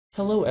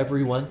Hello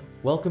everyone,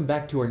 welcome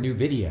back to our new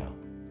video.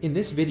 In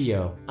this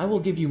video, I will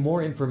give you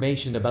more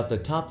information about the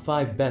top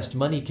 5 best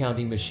money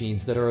counting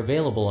machines that are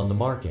available on the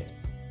market.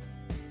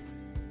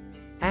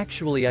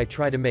 Actually, I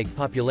try to make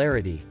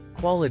popularity,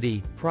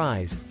 quality,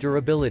 price,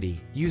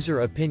 durability,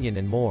 user opinion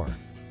and more.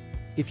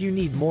 If you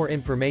need more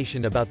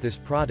information about this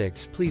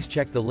products, please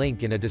check the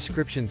link in a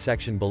description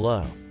section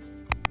below.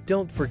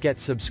 Don't forget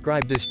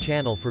subscribe this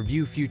channel for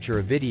view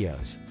future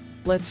videos.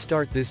 Let's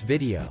start this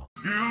video.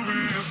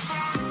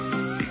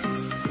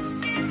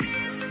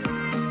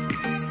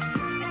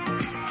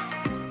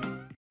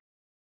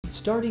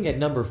 Starting at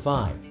number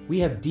 5, we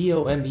have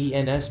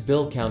DOMENS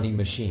Bill Counting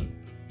Machine.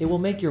 It will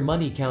make your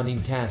money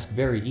counting task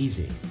very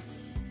easy.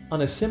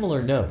 On a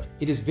similar note,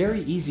 it is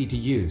very easy to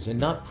use and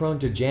not prone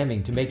to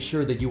jamming to make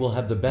sure that you will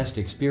have the best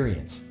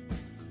experience.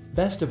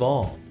 Best of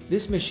all,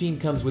 this machine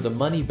comes with a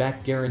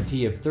money-back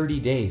guarantee of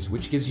 30 days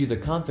which gives you the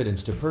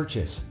confidence to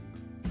purchase.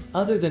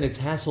 Other than its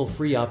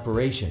hassle-free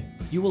operation,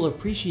 you will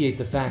appreciate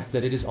the fact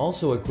that it is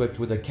also equipped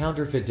with a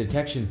counterfeit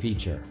detection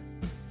feature.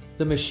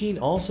 The machine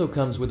also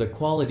comes with a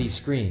quality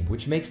screen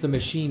which makes the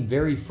machine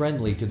very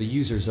friendly to the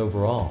users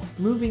overall.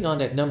 Moving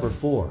on at number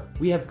 4,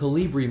 we have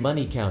Colibri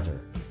Money Counter.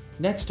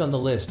 Next on the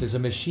list is a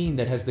machine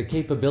that has the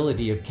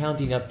capability of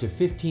counting up to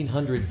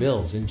 1500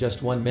 bills in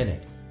just 1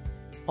 minute.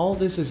 All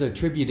this is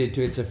attributed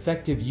to its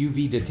effective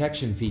UV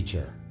detection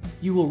feature.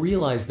 You will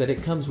realize that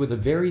it comes with a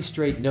very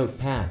straight note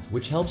path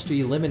which helps to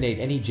eliminate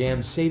any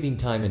jams, saving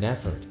time and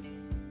effort.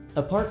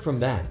 Apart from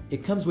that,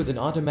 it comes with an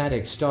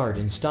automatic start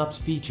and stops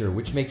feature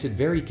which makes it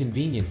very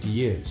convenient to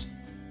use.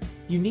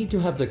 You need to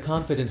have the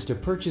confidence to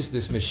purchase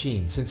this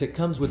machine since it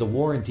comes with a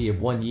warranty of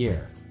 1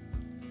 year.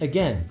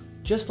 Again,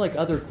 just like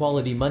other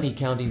quality money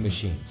counting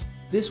machines,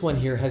 this one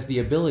here has the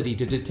ability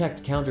to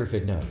detect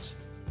counterfeit notes.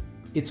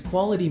 Its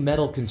quality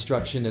metal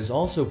construction is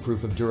also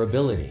proof of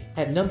durability.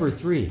 At number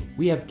 3,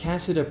 we have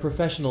Casita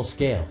Professional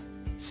Scale.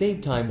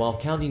 Save time while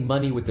counting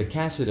money with the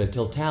Casita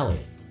Till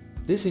Tally.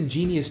 This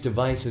ingenious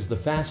device is the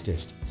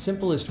fastest,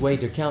 simplest way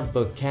to count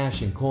both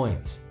cash and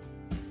coins.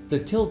 The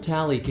Till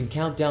Tally can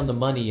count down the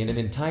money in an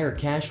entire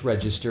cash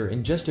register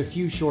in just a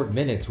few short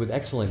minutes with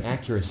excellent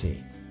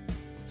accuracy.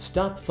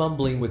 Stop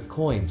fumbling with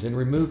coins and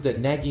remove that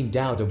nagging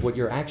doubt of what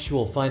your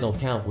actual final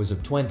count was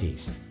of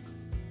 20s.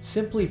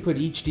 Simply put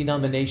each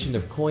denomination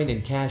of coin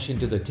and cash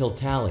into the Till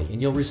Tally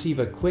and you'll receive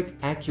a quick,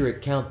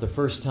 accurate count the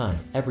first time,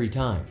 every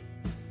time.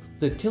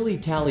 The Tilly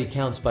Tally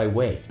counts by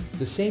weight,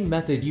 the same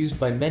method used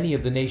by many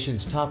of the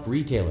nation's top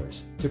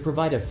retailers, to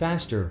provide a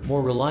faster,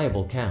 more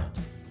reliable count.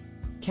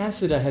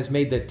 Casita has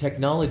made that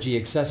technology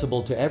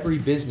accessible to every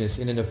business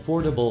in an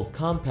affordable,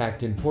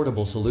 compact and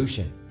portable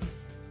solution.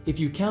 If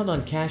you count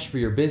on cash for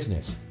your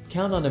business,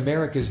 count on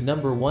America's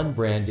 #1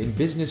 brand in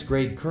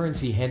business-grade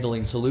currency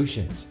handling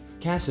solutions,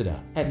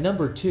 Casita. At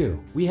number 2,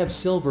 we have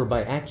Silver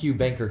by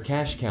AccuBanker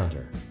Cash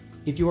Counter.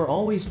 If you are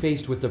always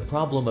faced with the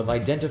problem of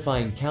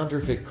identifying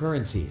counterfeit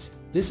currencies,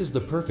 this is the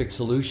perfect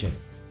solution.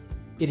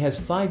 It has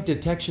 5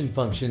 detection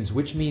functions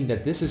which mean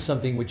that this is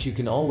something which you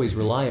can always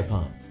rely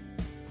upon.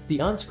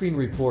 The on-screen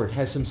report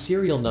has some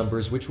serial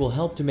numbers which will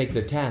help to make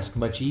the task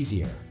much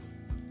easier.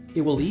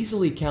 It will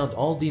easily count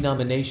all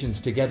denominations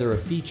together, a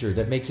feature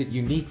that makes it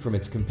unique from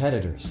its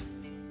competitors.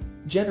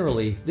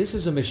 Generally, this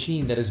is a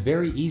machine that is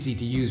very easy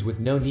to use with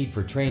no need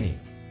for training.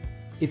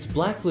 Its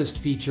blacklist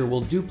feature will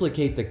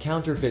duplicate the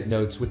counterfeit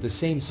notes with the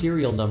same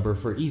serial number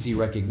for easy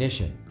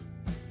recognition.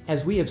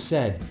 As we have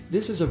said,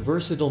 this is a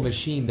versatile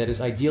machine that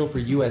is ideal for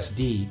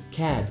USD,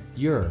 CAD,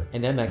 EUR,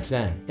 and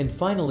MXN. And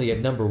finally at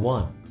number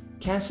 1,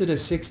 Casita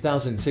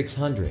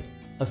 6600,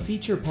 a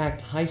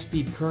feature-packed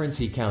high-speed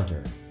currency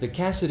counter. The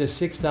Casita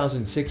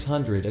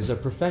 6600 is a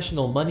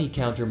professional money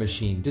counter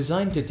machine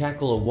designed to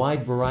tackle a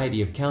wide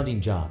variety of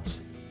counting jobs.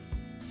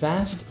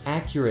 Fast,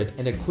 accurate,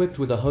 and equipped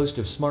with a host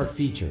of smart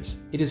features,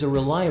 it is a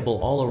reliable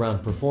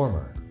all-around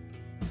performer.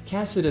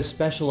 Casita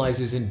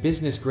specializes in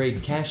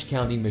business-grade cash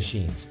counting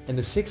machines, and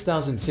the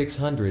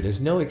 6600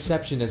 is no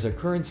exception as a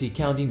currency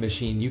counting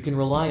machine you can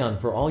rely on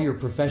for all your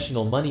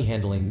professional money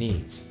handling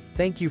needs.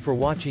 Thank you for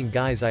watching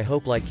guys, I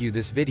hope like you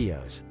this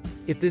videos.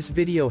 If this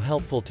video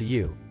helpful to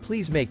you,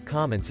 please make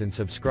comments and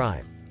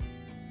subscribe.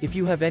 If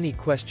you have any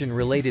question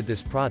related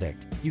this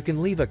product, you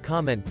can leave a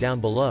comment down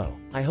below.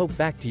 I hope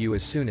back to you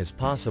as soon as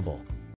possible.